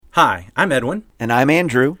Hi, I'm Edwin. And I'm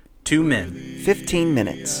Andrew. 2 men. 15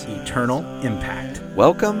 minutes. Eternal impact.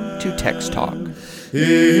 Welcome to Text Talk.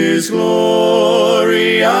 His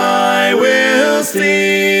glory I will see,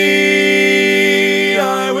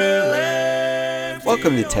 I will live.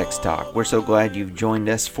 Welcome to Text Talk. We're so glad you've joined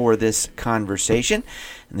us for this conversation.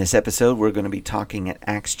 In this episode, we're going to be talking at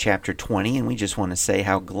Acts chapter 20, and we just want to say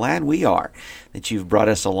how glad we are that you've brought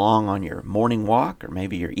us along on your morning walk or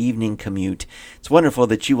maybe your evening commute. It's wonderful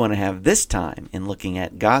that you want to have this time in looking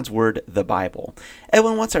at God's Word, the Bible.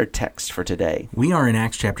 Edwin, what's our text for today? We are in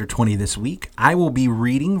Acts chapter 20 this week. I will be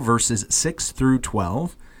reading verses 6 through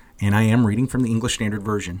 12, and I am reading from the English Standard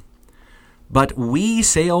Version. But we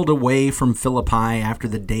sailed away from Philippi after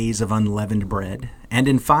the days of unleavened bread, and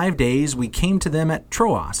in 5 days we came to them at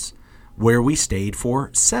Troas, where we stayed for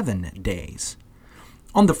 7 days.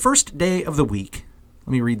 On the first day of the week,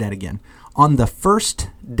 let me read that again. On the first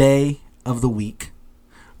day of the week,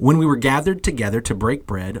 when we were gathered together to break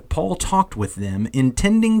bread, Paul talked with them,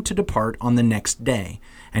 intending to depart on the next day,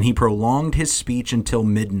 and he prolonged his speech until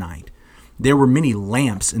midnight. There were many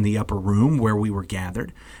lamps in the upper room where we were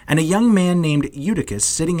gathered, and a young man named Eutychus,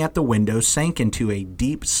 sitting at the window, sank into a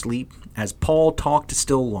deep sleep as Paul talked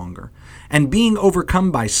still longer. And being overcome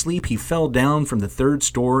by sleep, he fell down from the third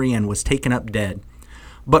story and was taken up dead.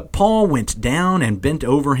 But Paul went down and bent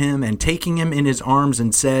over him, and taking him in his arms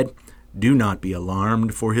and said, "Do not be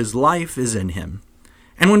alarmed, for his life is in him."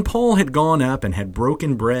 And when Paul had gone up and had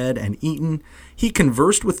broken bread and eaten, he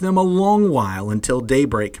conversed with them a long while until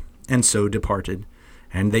daybreak, and so departed.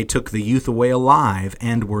 And they took the youth away alive,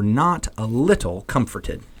 and were not a little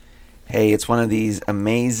comforted. Hey, it's one of these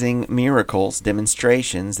amazing miracles,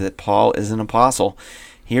 demonstrations that Paul is an apostle.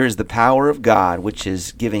 Here is the power of God, which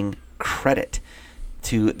is giving credit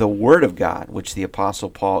to the Word of God, which the Apostle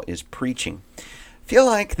Paul is preaching. I feel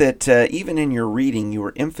like that even in your reading, you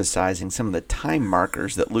were emphasizing some of the time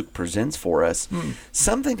markers that Luke presents for us.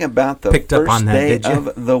 Something about the first day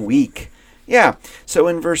of the week. Yeah, so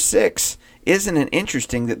in verse 6, isn't it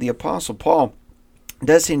interesting that the Apostle Paul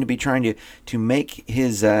does seem to be trying to make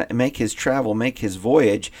his travel, make his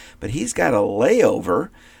voyage, but he's got a layover,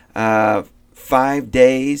 5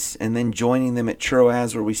 days, and then joining them at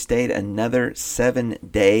Troas, where we stayed another 7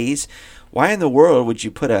 days. Why in the world would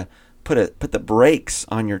you put the brakes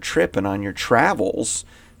on your trip and on your travels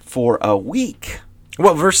for a week?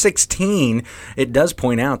 Well, verse 16, it does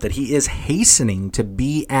point out that he is hastening to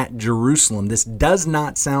be at Jerusalem. This does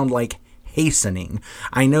not sound like hastening.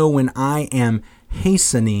 I know when I am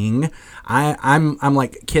hastening, I'm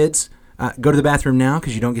like, kids, go to the bathroom now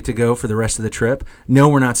because you don't get to go for the rest of the trip. No,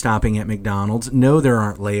 we're not stopping at McDonald's. No, there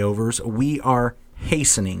aren't layovers. We are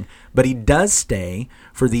hastening. But he does stay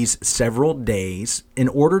for these several days in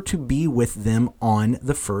order to be with them on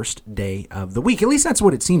the first day of the week. At least that's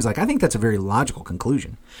what it seems like. I think that's a very logical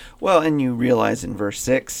conclusion. Well, and you realize in verse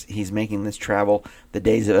 6, he's making this travel. The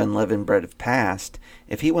days of unleavened bread have passed.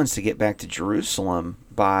 If he wants to get back to Jerusalem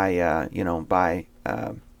by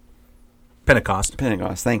Pentecost.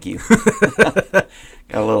 Thank you.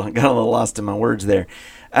 got a little lost in my words there.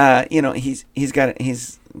 He's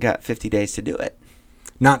got 50 days to do it.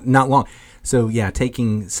 Not long. So yeah,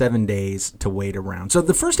 taking 7 days to wait around. So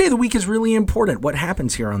the first day of the week is really important. What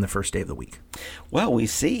happens here on the first day of the week? Well, we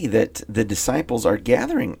see that the disciples are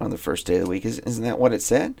gathering on the first day of the week. Isn't that what it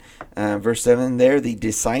said? Verse 7 there, the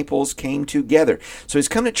disciples came together. So he's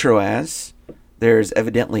come to Troas. There's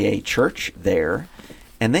evidently a church there,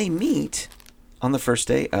 and they meet on the first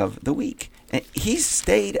day of the week. And he's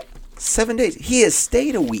stayed 7 days. He has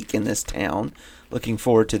stayed a week in this town, looking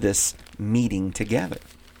forward to this meeting together.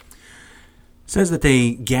 It says that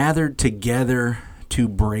they gathered together to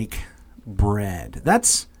break bread.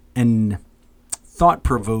 That's an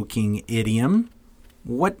thought-provoking idiom.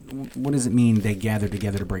 What does it mean they gathered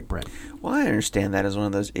together to break bread? Well, I understand that as one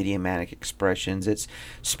of those idiomatic expressions. It's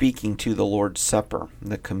speaking to the Lord's Supper,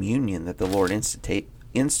 the communion that the Lord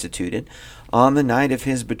instituted on the night of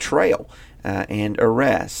his betrayal and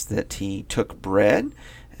arrest, that he took bread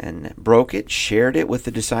and broke it, shared it with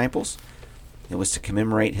the disciples. It was to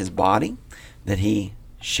commemorate his body, that he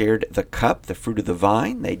shared the cup, the fruit of the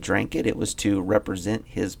vine. They drank it. It was to represent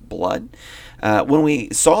his blood. When we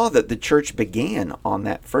saw that the church began on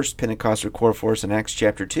that first Pentecost recorded for us in Acts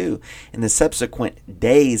chapter 2, in the subsequent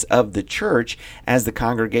days of the church, as the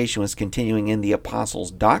congregation was continuing in the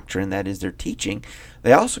apostles' doctrine, that is their teaching,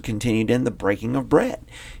 they also continued in the breaking of bread.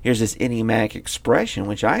 Here's this idiomatic expression,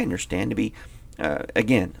 which I understand to be,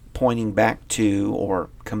 again, pointing back to or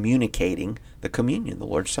communicating the communion, the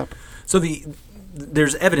Lord's Supper. So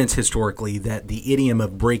there's evidence historically that the idiom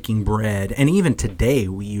of breaking bread, and even today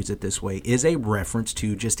we use it this way, is a reference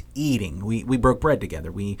to just eating. We broke bread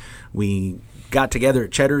together. We got together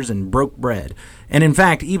at Cheddar's and broke bread. And in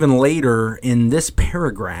fact, even later in this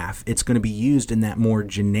paragraph, it's going to be used in that more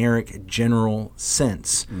generic, general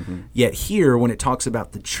sense. Mm-hmm. Yet here, when it talks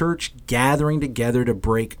about the church gathering together to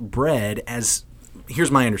break bread,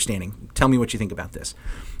 here's my understanding. Tell me what you think about this.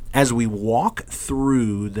 As we walk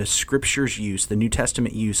through the Scripture's use, the New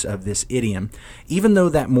Testament use of this idiom, even though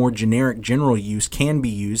that more generic, general use can be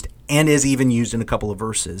used and is even used in a couple of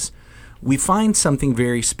verses, we find something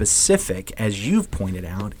very specific, as you've pointed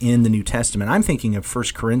out, in the New Testament. I'm thinking of 1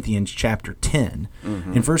 Corinthians chapter 10.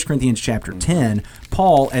 Mm-hmm. In 1 Corinthians chapter 10,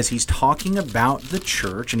 Paul, as he's talking about the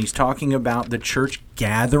church, and he's talking about the church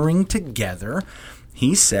gathering together,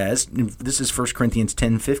 he says, this is 1 Corinthians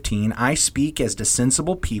 10:15, I speak as to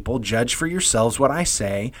sensible people, judge for yourselves what I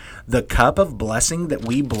say. The cup of blessing that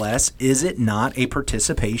we bless, is it not a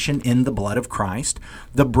participation in the blood of Christ?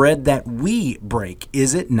 The bread that we break,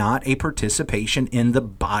 is it not a participation in the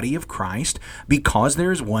body of Christ? Because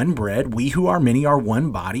there is one bread, we who are many are one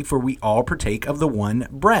body, for we all partake of the one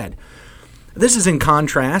bread. This is in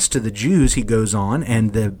contrast to the Jews, he goes on,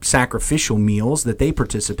 and the sacrificial meals that they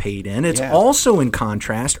participate in. It's also in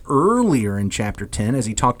contrast earlier in chapter 10 as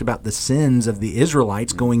he talked about the sins of the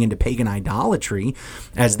Israelites going into pagan idolatry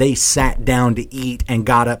as they sat down to eat and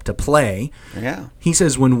got up to play. Yeah. He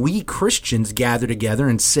says when we Christians gather together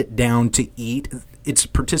and sit down to eat, it's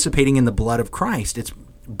participating in the blood of Christ. It's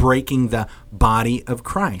breaking the body of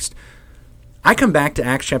Christ. I come back to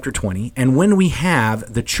Acts chapter 20, and when we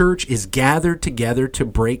have the church is gathered together to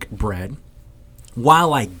break bread,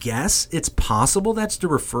 while I guess it's possible that's to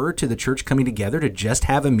refer to the church coming together to just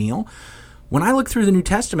have a meal, when I look through the New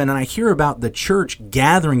Testament and I hear about the church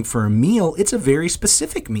gathering for a meal, it's a very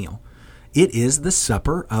specific meal. It is the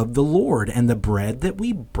supper of the Lord, and the bread that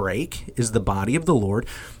we break is the body of the Lord.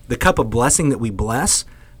 The cup of blessing that we bless,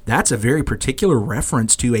 that's a very particular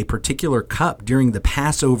reference to a particular cup during the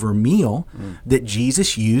Passover meal that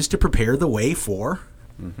Jesus used to prepare the way for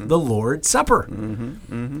the Lord's Supper.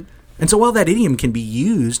 And so while that idiom can be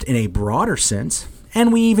used in a broader sense,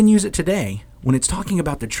 and we even use it today, when it's talking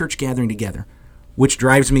about the church gathering together, which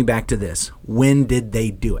drives me back to this. When did they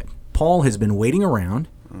do it? Paul has been waiting around.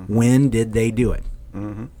 When did they do it?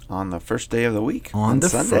 On the first day of the week. On the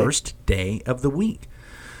Sunday. First day of the week.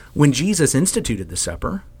 When Jesus instituted the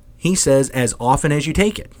supper, he says, as often as you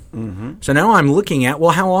take it. So now I'm looking at,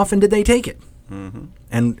 well, how often did they take it?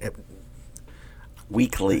 And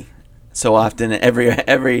weekly. So often,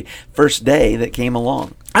 every first day that came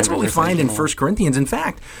along. That's what we find in 1 Corinthians. In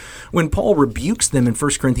fact, when Paul rebukes them in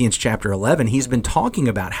 1 Corinthians chapter 11, he's been talking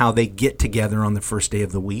about how they get together on the first day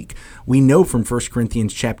of the week. We know from 1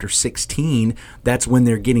 Corinthians chapter 16, that's when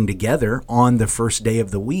they're getting together on the first day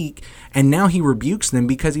of the week. And now he rebukes them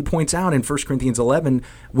because he points out in 1 Corinthians 11,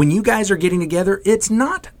 when you guys are getting together, it's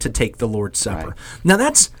not to take the Lord's Supper. Right.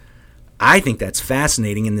 Now I think that's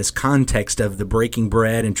fascinating in this context of the breaking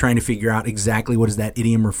bread and trying to figure out exactly what is that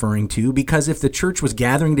idiom referring to. Because if the church was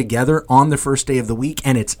gathering together on the first day of the week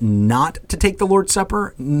and it's not to take the Lord's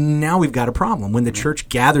Supper, now we've got a problem. When the church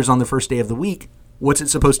gathers on the first day of the week, what's it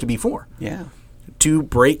supposed to be for? Yeah. To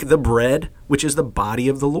break the bread, which is the body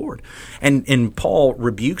of the Lord. And Paul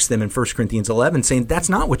rebukes them in 1 Corinthians 11, saying that's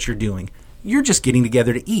not what you're doing. You're just getting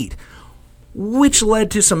together to eat. Which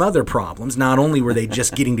led to some other problems. Not only were they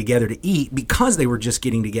just getting together to eat, because they were just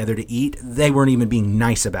getting together to eat, they weren't even being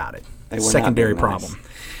nice about it. Secondary problem. Nice.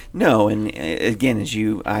 No, and again, as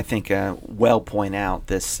you, I think, well point out,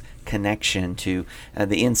 this connection to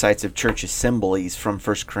the insights of church assemblies from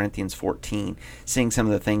 1 Corinthians 14, seeing some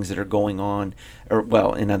of the things that are going on, or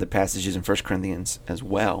well, in other passages in 1 Corinthians as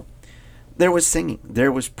well. There was singing.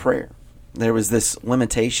 There was prayer. There was this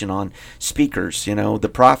limitation on speakers,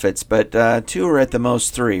 the prophets, but 2 or at the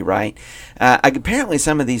most 3, right? Apparently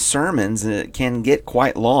some of these sermons can get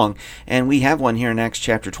quite long, and we have one here in Acts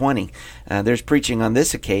chapter 20. There's preaching on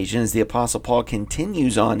this occasion as the Apostle Paul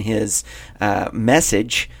continues on his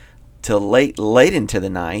message till late into the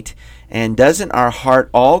night, and doesn't our heart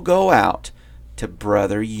all go out to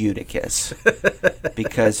Brother Eutychus?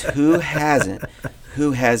 Because who hasn't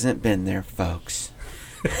been there, folks?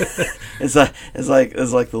 It's like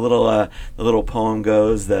the little poem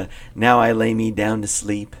goes. Now I lay me down to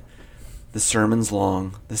sleep. The sermon's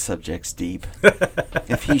long, the subject's deep.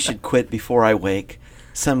 If he should quit before I wake,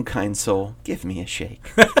 some kind soul, give me a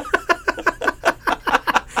shake. Did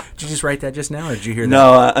you just write that just now, or did you hear that?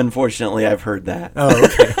 No, unfortunately, I've heard that. Oh,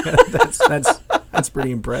 okay. That's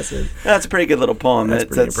pretty impressive. That's a pretty good little poem. That's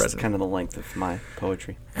pretty impressive. Kind of the length of my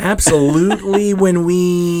poetry. Absolutely. When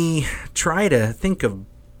we try to think of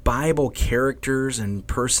Bible characters and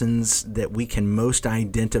persons that we can most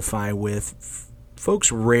identify with,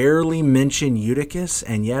 folks rarely mention Eutychus,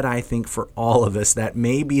 and yet I think for all of us that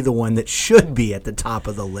may be the one that should be at the top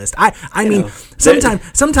of the list. I mean,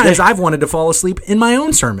 sometimes I've wanted to fall asleep in my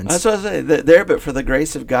own sermons. That's what I say. There, but for the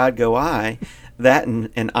grace of God go I. That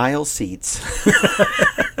and aisle seats.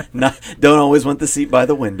 Don't always want the seat by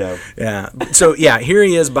the window. Yeah. So, here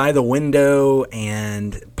he is by the window,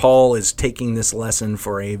 and Paul is taking this lesson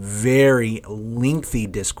for a very lengthy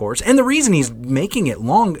discourse. And the reason he's making it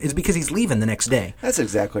long is because he's leaving the next day. That's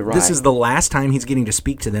exactly right. This is the last time he's getting to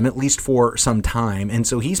speak to them, at least for some time. And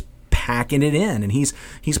so he's packing it in, and he's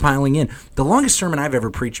piling in. The longest sermon I've ever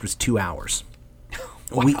preached was 2 hours.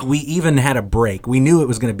 Wow. We even had a break. We knew it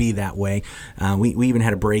was going to be that way. We even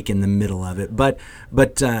had a break in the middle of it. But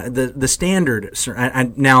the standard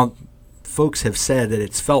now, folks have said that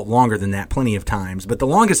it's felt longer than that plenty of times. But the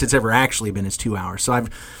longest it's ever actually been is 2 hours. So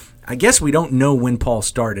I guess we don't know when Paul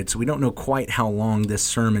started, so we don't know quite how long this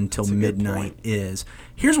sermon till midnight is.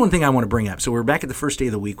 Here's one thing I want to bring up. So we're back at the first day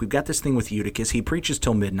of the week. We've got this thing with Eutychus. He preaches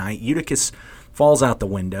till midnight. Eutychus falls out the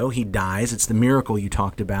window. He dies. It's the miracle you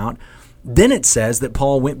talked about. Then it says that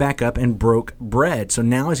Paul went back up and broke bread. So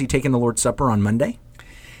now is he taking the Lord's Supper on Monday?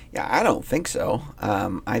 Yeah, I don't think so.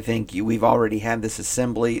 I think we've already had this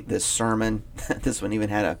assembly, this sermon. This one even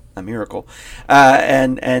had a miracle.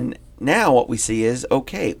 And now what we see is,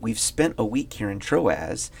 okay, we've spent a week here in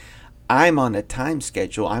Troas. I'm on a time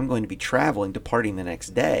schedule. I'm going to be traveling, departing the next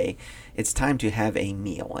day. It's time to have a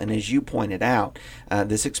meal. And as you pointed out,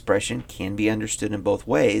 this expression can be understood in both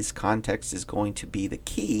ways. Context is going to be the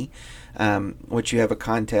key. What you have a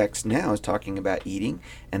context now is talking about eating,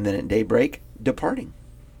 and then at daybreak, departing.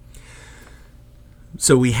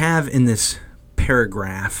 So we have in this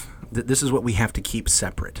paragraph that this is what we have to keep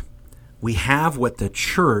separate. We have what the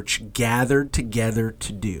church gathered together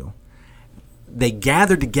to do. They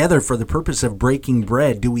gathered together for the purpose of breaking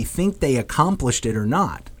bread. Do we think they accomplished it or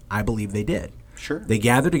not? I believe they did. Sure. They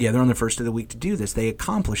gathered together on the first of the week to do this. They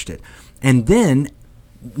accomplished it. And then,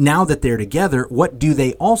 now that they're together, what do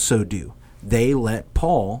they also do? They let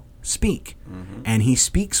Paul speak. Mm-hmm. And he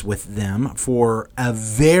speaks with them for a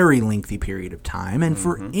very lengthy period of time. And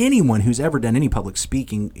for anyone who's ever done any public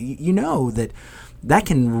speaking, you know that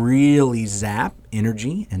can really zap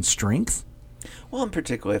energy and strength. Well, and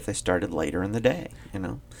particularly if they started later in the day,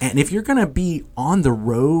 And if you're going to be on the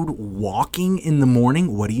road walking in the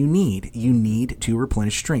morning, what do you need? You need to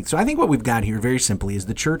replenish strength. So I think what we've got here very simply is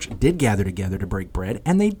the church did gather together to break bread,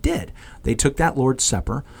 and they did. They took that Lord's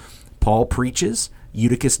Supper. Paul preaches.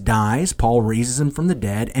 Eutychus dies. Paul raises him from the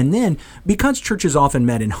dead. And then, because churches often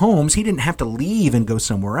met in homes, he didn't have to leave and go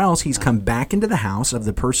somewhere else. He's come back into the house of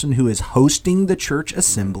the person who is hosting the church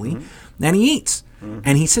assembly, and he eats.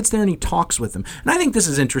 And he sits there and he talks with them. And I think this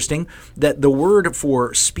is interesting that the word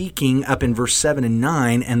for speaking up in verse 7 and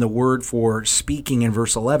 9 and the word for speaking in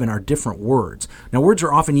verse 11 are different words. Now, words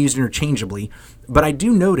are often used interchangeably, but I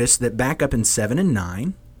do notice that back up in 7 and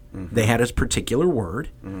 9, they had a particular word,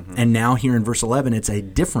 and now here in verse 11, it's a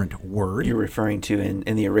different word. You're referring to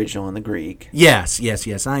in the original in the Greek. Yes,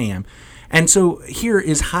 I am. And so here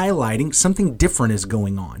is highlighting something different is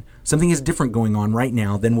going on. Something is different going on right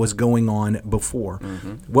now than was going on before.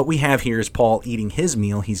 What we have here is Paul eating his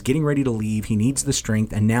meal. He's getting ready to leave. He needs the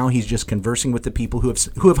strength, and now he's just conversing with the people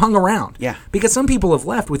who have hung around. Yeah. Because some people have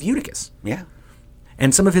left with Eutychus. Yeah.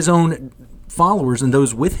 And some of his own followers and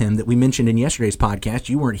those with him that we mentioned in yesterday's podcast,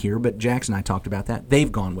 you weren't here, but Jax and I talked about that.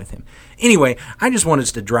 They've gone with him. Anyway, I just want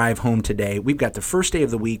us to drive home today. We've got the first day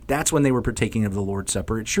of the week. That's when they were partaking of the Lord's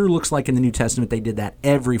Supper. It sure looks like in the New Testament they did that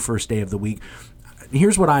every first day of the week.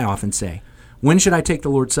 Here's what I often say. When should I take the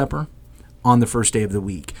Lord's Supper? On the first day of the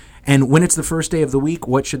week. And when it's the first day of the week,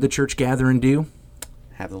 what should the church gather and do?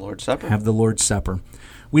 Have the Lord's Supper. Have the Lord's Supper.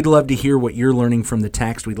 We'd love to hear what you're learning from the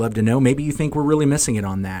text. We'd love to know. Maybe you think we're really missing it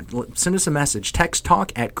on that. Send us a message.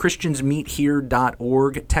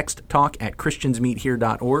 TextTalk@ChristiansMeetHere.org.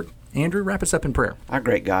 TextTalk@ChristiansMeetHere.org. Andrew, wrap us up in prayer. Our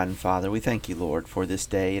great God and Father, we thank you, Lord, for this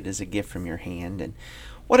day. It is a gift from your hand. And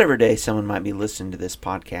whatever day someone might be listening to this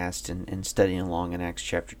podcast and studying along in Acts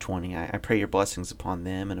chapter 20, I pray your blessings upon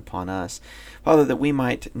them and upon us. Father, that we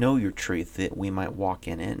might know your truth, that we might walk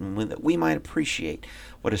in it, and that we might appreciate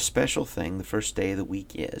what a special thing the first day of the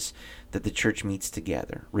week is, that the church meets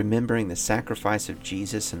together, remembering the sacrifice of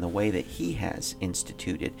Jesus and the way that he has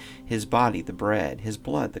instituted his body, the bread, his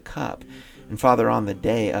blood, the cup. And Father, on the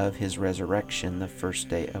day of his resurrection, the first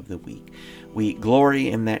day of the week, We glory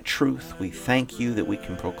in that truth. We thank you that we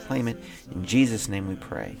can proclaim it. In Jesus' name we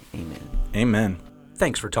pray. Amen. Amen.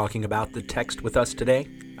 Thanks for talking about the text with us today.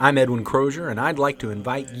 I'm Edwin Crozier, and I'd like to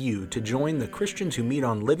invite you to join the Christians who meet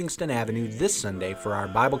on Livingston Avenue this Sunday for our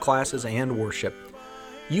Bible classes and worship.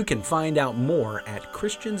 You can find out more at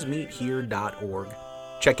christiansmeethere.org.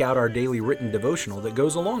 Check out our daily written devotional that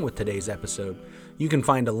goes along with today's episode. You can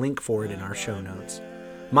find a link for it in our show notes.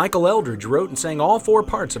 Michael Eldridge wrote and sang all 4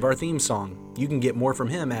 parts of our theme song. You can get more from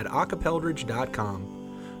him at acapeldridge.com.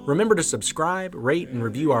 Remember to subscribe, rate, and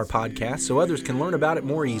review our podcast so others can learn about it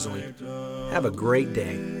more easily. Have a great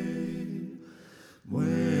day.